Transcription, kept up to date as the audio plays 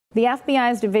The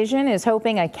FBI's division is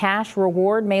hoping a cash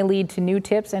reward may lead to new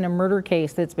tips in a murder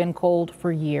case that's been cold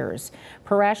for years.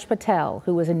 Paresh Patel,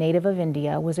 who was a native of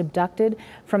India, was abducted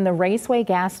from the Raceway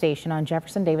gas station on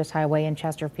Jefferson Davis Highway in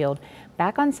Chesterfield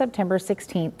back on September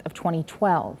 16th of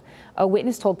 2012. A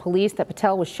witness told police that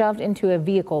Patel was shoved into a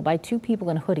vehicle by two people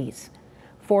in hoodies.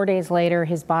 4 days later,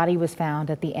 his body was found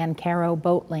at the Ankara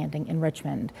boat landing in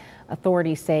Richmond.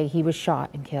 Authorities say he was shot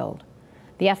and killed.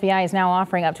 The FBI is now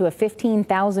offering up to a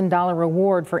 $15,000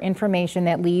 reward for information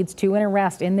that leads to an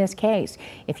arrest in this case.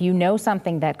 If you know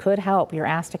something that could help, you're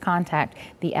asked to contact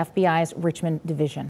the FBI's Richmond division.